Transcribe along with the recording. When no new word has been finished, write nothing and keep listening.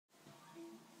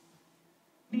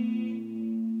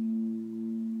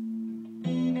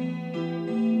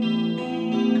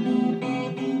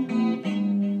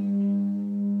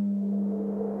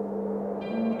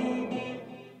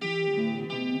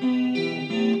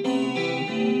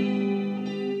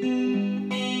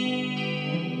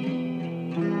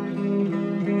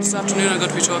afternoon I'm going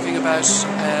to be talking about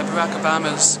Barack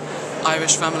Obama's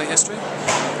Irish family history.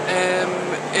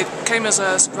 It came as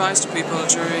a surprise to people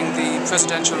during the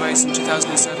presidential race in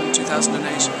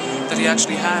 2007-2008 that he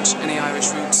actually had any Irish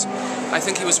roots. I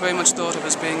think he was very much thought of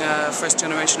as being a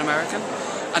first-generation American,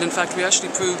 and in fact we actually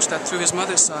proved that through his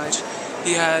mother's side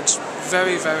he had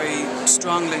very, very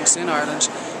strong links in Ireland,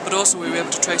 but also we were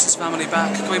able to trace his family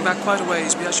back, going back quite a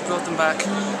ways. We actually brought them back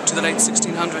to the late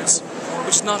 1600s,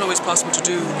 which is not always possible to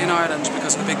do in Ireland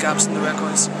because of the big gaps in the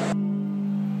records.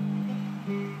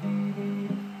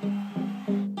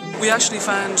 We actually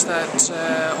found that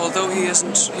although he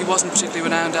wasn't particularly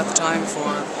renowned at the time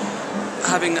for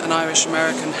having an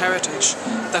Irish-American heritage,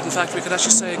 that in fact we could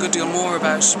actually say a good deal more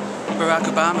about Barack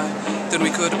Obama than we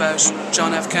could about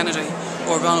John F. Kennedy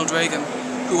or Ronald Reagan,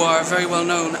 who are very well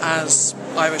known as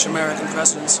Irish-American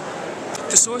presidents.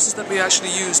 The sources that we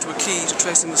actually used were key to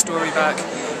tracing the story back.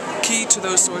 Key to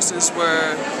those sources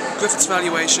were Griffith's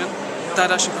valuation,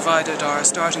 that actually provided our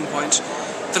starting point,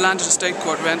 the landed estate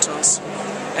court rentals,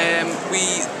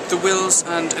 the wills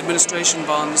and administration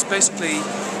bonds, basically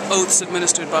oaths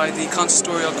administered by the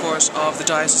consistorial court of the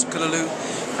Diocese of Killaloe,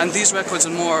 and these records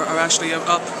and more are actually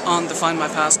up on the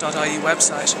findmypast.ie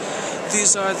website.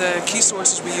 These are the key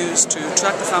sources we used to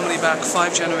track the family back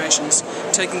 5 generations,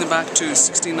 taking them back to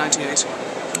 1698.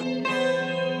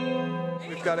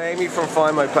 We've got Amy from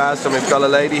Find My Past, and we've got a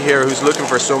lady here who's looking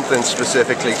for something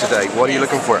specifically today. What are you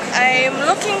looking for? I'm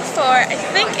looking for, I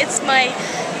think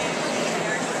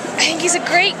he's a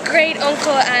great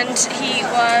uncle, and he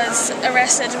was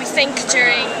arrested, we think,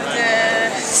 during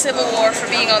the Civil War for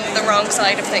being on the wrong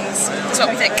side of things, is what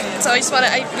we think. So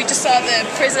we just saw the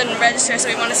prison register, so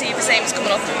we want to see if his name's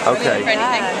coming up okay. for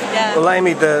anything. Yeah. Well,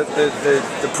 Amy, the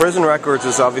prison records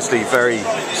is obviously a very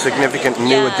significant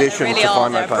new addition really to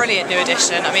Find My Past. Past. Brilliant new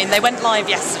addition. I mean, they went live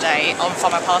yesterday on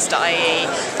findmypast.ie,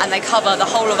 and they cover the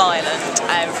whole of Ireland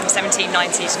from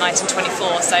 1790 to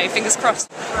 1924, so fingers crossed.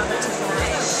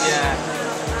 Yeah.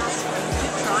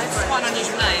 It's quite an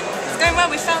unusual name. It's going well.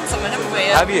 We found someone, haven't we?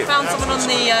 Have you? We found someone on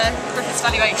the Griffith's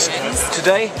valuations.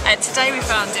 Today? Today we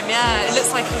found him, yeah. It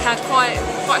looks like he had quite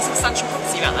a substantial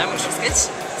property back then, which was good.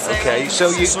 So, okay, so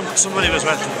you... Somebody was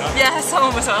wealthy, right? Yeah,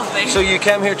 someone was wealthy. So you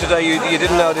came here today, you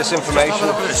didn't know this information?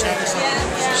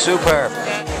 Yeah. Superb.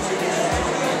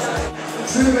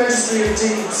 Through the registry of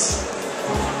deeds,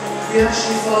 we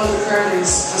actually followed the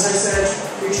Kearneys. As I said,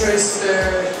 we traced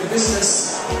the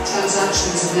business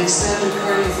transactions of the extended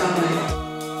Kearney family.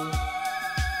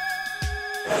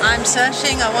 I'm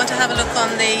searching. I want to have a look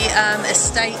on the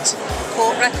estate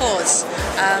court records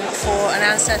for an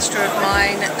ancestor of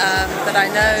mine that I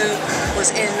know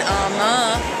was in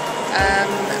Armagh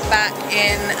back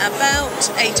in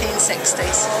about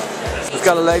 1860s. We've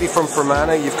got a lady from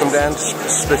Fermanagh. You've come down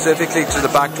specifically to the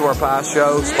Back to Our Past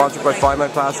show, sponsored by Find My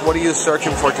Past. What are you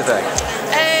searching for today?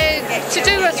 To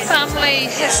do with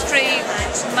family history,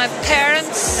 my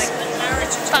parents'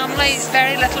 family,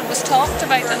 very little was talked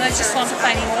about, and I just want to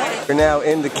find more. You're now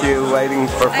in the queue waiting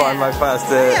for Find My Past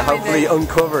to hopefully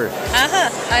uncover.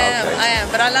 I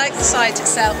am, but I like the site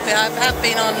itself. I have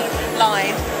been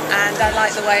online, and I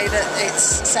like the way that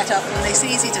it's set up and it's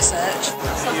easy to search.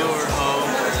 Your home.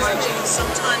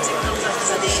 Sometimes it comes up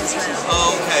as an email.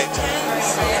 Oh, okay.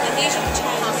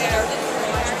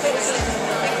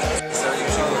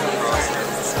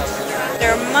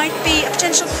 There might be a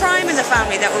potential crime in the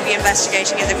family that we'll be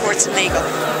investigating in the courts of legal.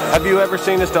 Have you ever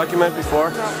seen this document before?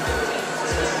 No.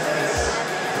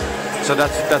 So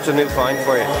that's a new find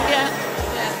for you? Yeah.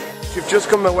 You've just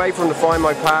come away from the Find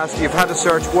My Past. You've had a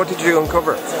search. What did you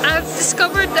uncover? I've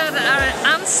discovered that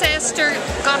our ancestor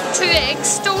got 2 eggs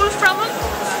stolen from him,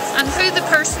 and who the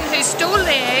person who stole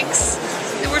the eggs,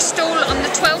 they were stolen on the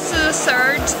 12th of the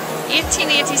 3rd,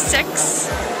 1886,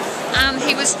 and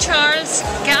he was Charles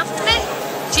Gaffney,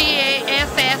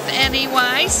 Gaffney,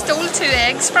 stole 2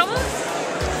 eggs from him.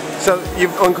 So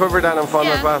you've uncovered that on Find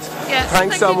My Past? Yeah.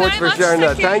 Thanks so much for sharing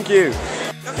that. Thank you.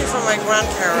 Looking for my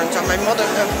grandparent and my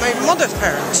mother's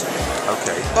parents.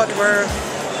 Okay. But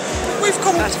we've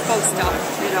come At a full stop,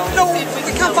 you know. No,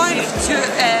 we can't find it.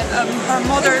 Her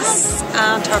mother's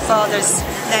and her father's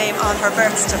name on her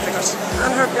birth certificate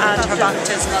And her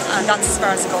baptism, and that's as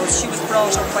far as it goes. She was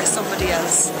brought up by somebody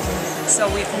else. So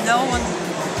we've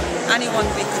anyone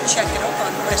we could check it up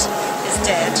on with is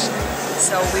dead.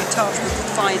 So we thought we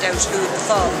could find out who the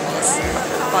father was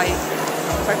by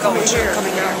coming here.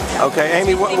 Okay,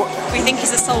 Amy, We think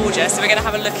he's a soldier, so we're going to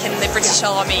have a look in the British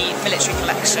Army military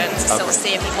collections to sort of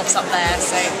see if he pops up there,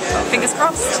 so fingers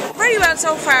crossed. Very well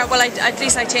so far. Well, at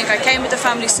least I think I came with the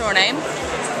family surname,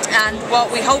 and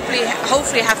what we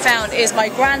hopefully have found is my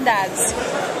granddad's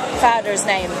father's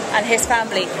name and his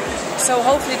family. So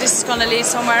hopefully this is going to lead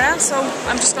somewhere else. So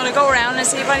I'm just going to go around and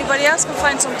see if anybody else can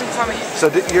find something for me.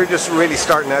 So you're just really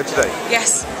starting out today?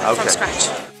 Yes, okay. From scratch.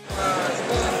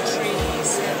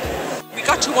 We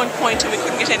got to one point and we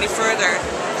couldn't get any further,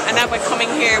 and now by coming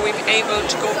here we've been able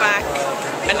to go back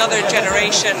another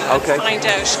generation and find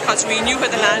out, because we knew where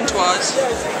the land was,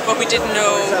 but we didn't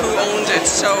know who owned it.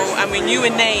 So, and we knew a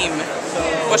name,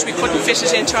 but we couldn't fit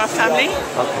it into our family.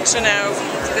 So now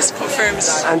this confirms.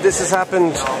 And this has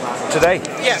happened today?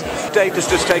 Yeah. What date does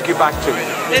this take you back to?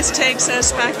 This takes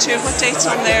us back to, what date's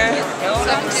on there?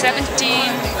 17.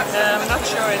 I'm not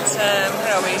sure, it's,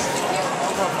 where are we?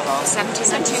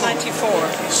 1794.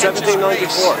 1794.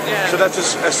 Yeah. So that's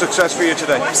a success for you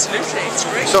today? Oh, absolutely, it's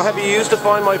great. So have you used the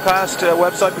Find My Past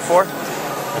website before?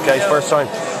 Okay, first time.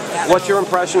 What's your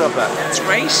impression of that? It's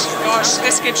great. Gosh,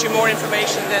 this gives you more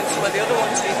information than some of the other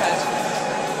ones we've had.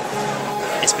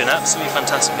 It's been absolutely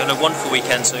fantastic. We've had a wonderful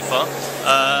weekend so far.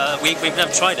 We've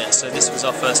never tried it, so this was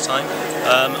our first time.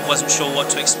 Wasn't sure what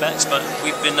to expect, but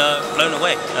we've been blown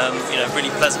away.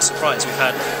 Really pleasant surprise. We've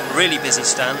had a really busy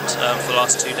stand for the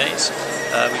last 2 days.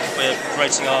 We're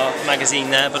promoting our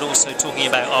magazine there, but also talking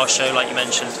about our show, like you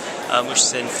mentioned, which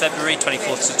is in February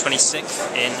 24th to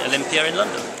 26th in Olympia in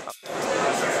London.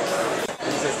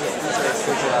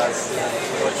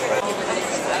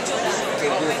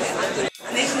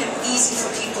 Making it easy for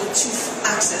people to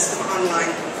access them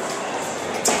online.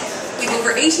 We have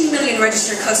over 18 million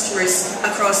registered customers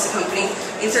across the company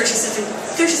in 36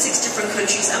 different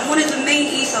countries, and one of the main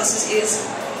ethoses is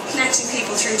connecting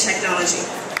people through technology.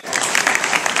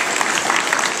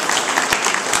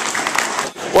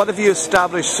 What have you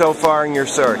established so far in your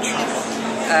search?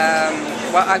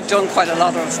 Well, I've done quite a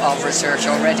lot of research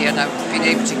already, and I've been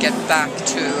able to get back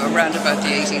to around about the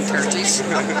 1830s.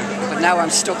 But now I'm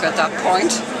stuck at that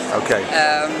point. Okay.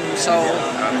 So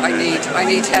I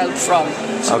need help from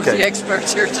some of the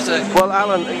experts here today. Well,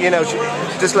 Alan,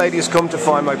 this lady has come to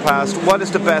Find My Past. What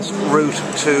is the best route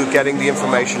to getting the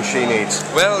information she needs?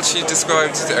 Well, she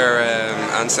described her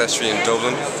ancestry in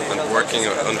Dublin and working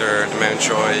under the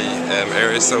Mountjoy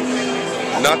area. So,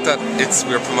 not that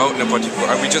we're promoting it, but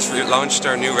we just launched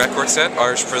our new record set,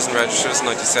 Irish Prison Registers,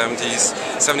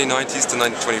 1790s to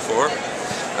 1924.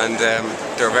 And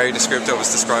they're very descriptive. I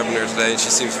was describing her today, and she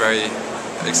seems very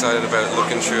excited about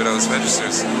looking through those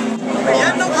registers.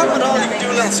 Yeah, no problem at all. You can do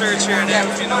a little search here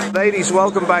now. Ladies,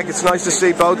 welcome back. It's nice to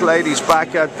see both ladies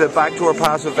back at the Back to Our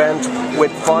Past event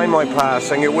with Find My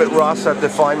Past, and you're with Ross at the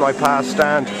Find My Past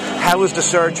stand. How has the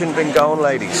searching been going,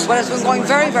 ladies? Well, it's been going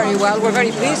very, very well. We're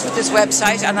very pleased with this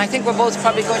website, and I think we're both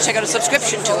probably going to check out a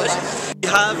subscription to it. We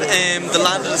have the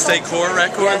Landed Estate Core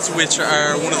records, which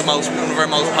are one of our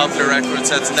most popular record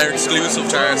sets, and they're exclusive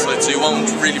to our site, so you won't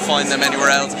really find them anywhere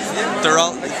else.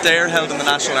 They're held in the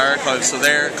National Archives, so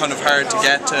they're kind of hard to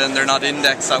get to, and they're not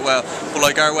indexed that well. But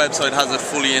like our website has it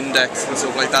fully indexed and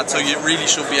stuff like that, so you really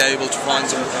should be able to find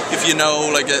them if you know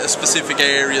like a specific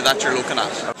area that you're looking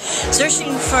at.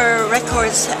 Searching for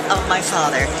records of my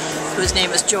father, whose name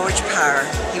was George Parr.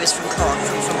 He was from Cork,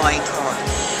 from Fermoy, Cork.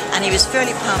 And he was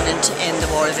fairly prominent in the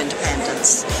War of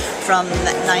Independence from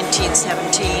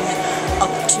 1917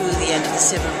 up to the end of the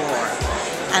Civil War.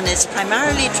 And it's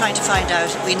primarily trying to find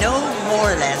out, we know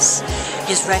more or less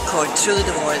his record through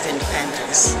the War of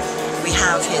Independence. We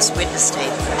have his witness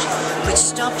statement, which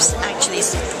stops actually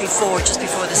just before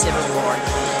the Civil War.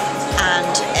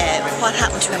 And what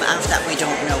happened to him after that we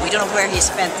don't know. We don't know where he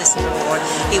spent the Civil War.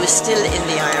 He was still in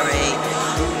the IRA,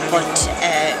 but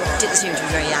didn't seem to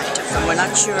be very active, and we're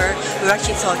not sure. We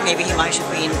actually thought maybe he might have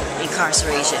been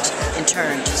incarcerated,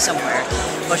 interned somewhere,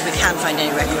 but we can't find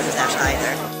any record of that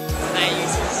either.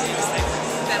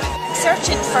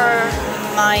 Searching for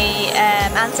my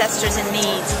ancestors in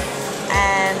Meath.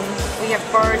 We have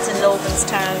Birds in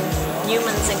Loganstown,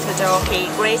 Newman's in Kildorky,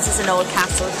 Grace's in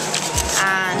Oldcastle,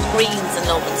 and Green's in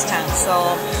Loganstown.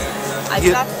 So I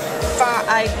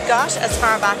got as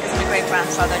far back as my great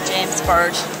grandfather James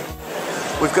Bird.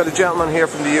 We've got a gentleman here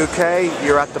from the UK.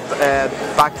 You're at the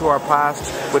Back to Our Past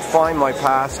with Find My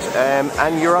Past,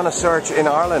 and you're on a search in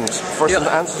Ireland for some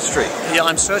ancestry. Yeah,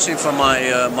 I'm searching for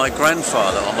my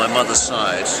grandfather on my mother's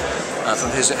side,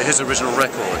 from his original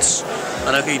records.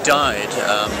 I know he died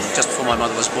just before my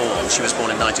mother was born. She was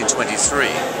born in 1923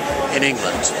 in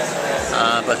England,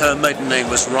 but her maiden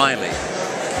name was Riley.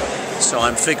 So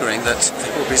I'm figuring that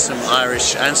there will be some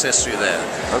Irish ancestry there.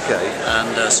 Okay.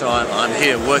 And so I'm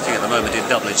here working at the moment in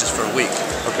Dublin just for a week.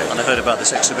 Okay. And I heard about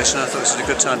this exhibition. I thought it was a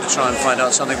good time to try and find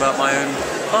out something about my own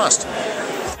past.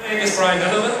 My name is Brian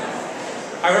Donovan.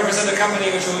 I represent a company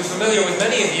which will be familiar with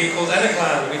many of you called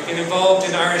Enaclan. We've been involved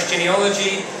in Irish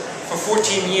genealogy for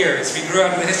 14 years. We grew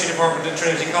out of the history department at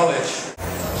Trinity College.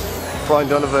 Brian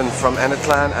Donovan from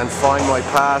Enitlan and Find My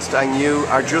Past, and you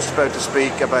are just about to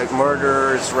speak about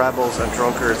murderers, rebels and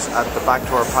drunkards at the Back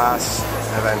to Our Past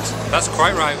event. That's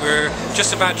quite right. We're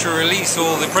just about to release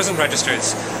all the prison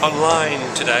registers online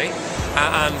today,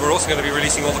 and we're also going to be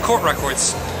releasing all the court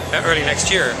records early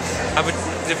next year. But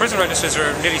the prison registers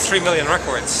are nearly 3 million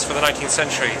records for the 19th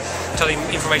century, telling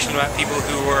information about people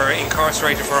who were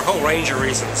incarcerated for a whole range of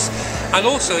reasons, and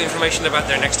also information about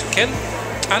their next of kin.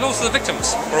 And also the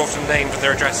victims were often named with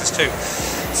their addresses too.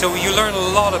 So you learn a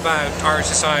lot about our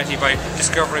society by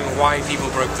discovering why people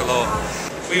broke the law.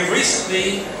 We have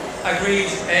recently agreed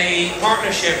a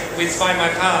partnership with Find My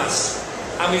Past,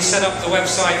 and we set up the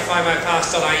website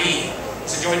findmypast.ie.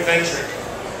 It's a joint venture.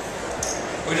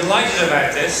 We're delighted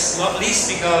about this, not least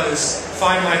because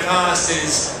Find My Past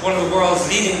is one of the world's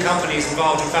leading companies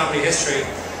involved in family history.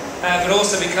 But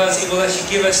also because it will actually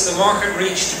give us the market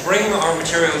reach to bring our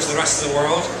material to the rest of the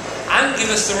world and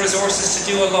give us the resources to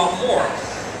do a lot more.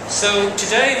 So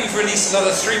today we've released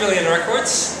another 3 million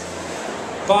records.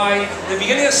 By the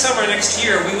beginning of summer next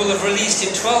year we will have released in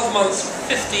 12 months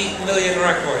 50 million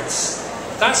records.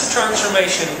 That's a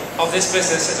transformation of this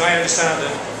business as I understand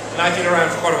it, and I've been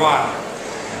around for quite a while.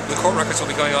 The court records will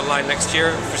be going online next year.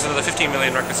 There's another 15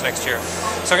 million records next year.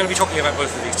 So I'm going to be talking about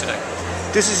both of these today.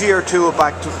 This is year 2 of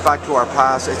Back to Our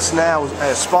Past. It's now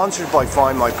sponsored by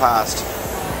Find My Past.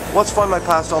 What's Find My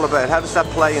Past all about? How does that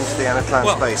play into the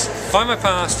Enitlan space? Find My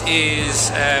Past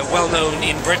is well known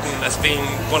in Britain as being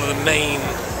one of the main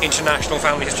international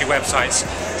family history websites.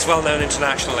 It's well known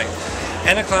internationally.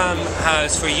 Enitlan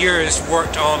has for years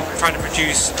worked on trying to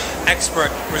produce expert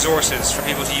resources for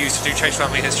people to use to do trace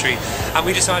family history, and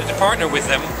we decided to partner with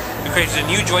them. We created a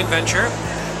new joint venture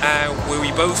where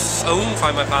we both own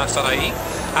findmypast.ie,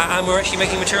 and we're actually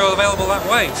making material available that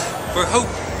way. We hope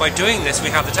by doing this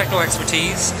we have the technical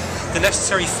expertise, the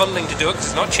necessary funding to do it because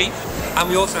it's not cheap, and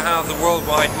we also have the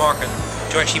worldwide market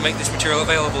to actually make this material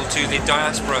available to the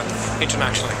diaspora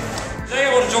internationally. Today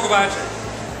I want to talk about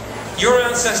your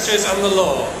ancestors and the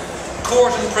law,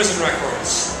 court and prison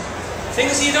records,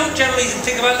 things you don't generally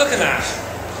think about looking at.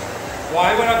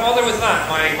 Why would I bother with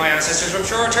that? My ancestors, I'm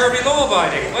sure, are terribly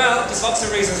law-abiding. Well, there's lots of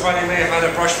reasons why they may have had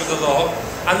a brush with the law,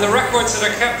 and the records that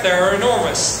are kept there are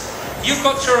enormous. You've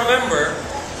got to remember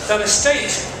that a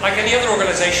state, like any other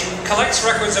organisation, collects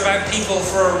records about people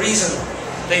for a reason.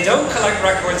 They don't collect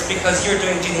records because you're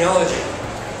doing genealogy.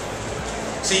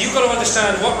 So you've got to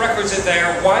understand what records are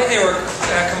there, why they were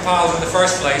compiled in the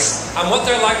first place, and what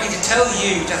they're likely to tell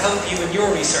you to help you in your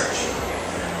research.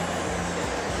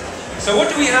 So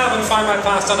what do we have on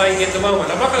findmypast.ie at the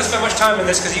moment? I'm not going to spend much time on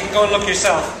this because you can go and look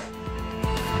yourself.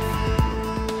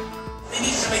 They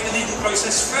needed to make the legal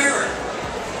process fairer.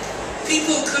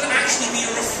 People could actually be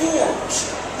reformed.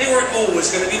 They weren't always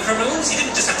going to be criminals. You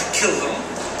didn't just have to kill them.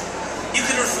 You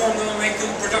could reform them and make them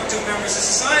productive members of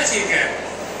society again.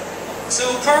 So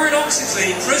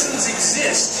paradoxically, prisons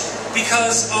exist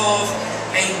because of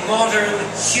a modern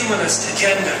humanist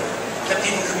agenda that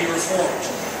people can be reformed.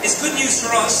 It's good news for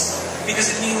us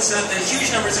because it means that the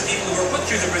huge numbers of people who were put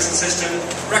through the prison system,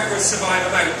 records survive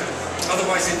about them.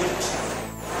 Otherwise they wouldn't.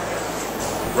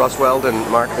 Ross Weldon,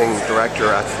 Marketing Director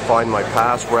at Find My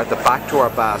Past. We're at the Back to Our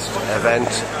Past event,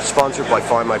 sponsored by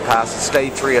Find My Past. It's day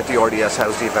 3 at the RDS.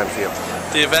 How's the event for you?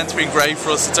 The event's been great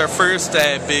for us. It's our first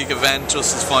big event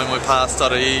just as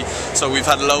findmypast.ie, so we've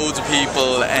had loads of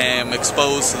people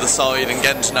exposed to the site and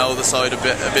getting to know the site a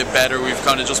bit better. We've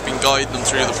kind of just been guiding them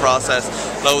through the process.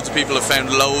 Loads of people have found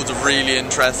loads of really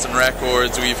interesting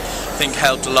records. We've, I think,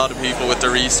 helped a lot of people with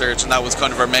their research, and that was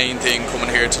kind of our main thing coming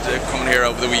here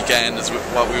over the weekend, is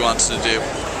what we wanted to do.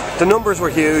 The numbers were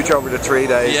huge over the 3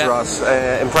 days, yeah. Ross.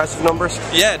 Impressive numbers?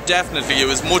 Yeah, definitely. It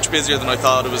was much busier than I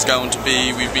thought it was going to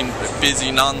be. We've been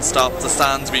busy non-stop. The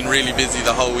stand's been really busy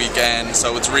the whole weekend,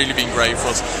 so it's really been great for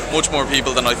us. Much more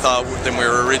people than I thought, than we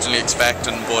were originally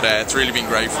expecting, but it's really been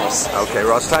great for us. Okay,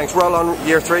 Ross, thanks. We're all on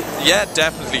year 3? Yeah,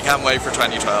 definitely. Can't wait for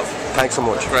 2012. Thanks so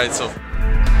much. Great stuff.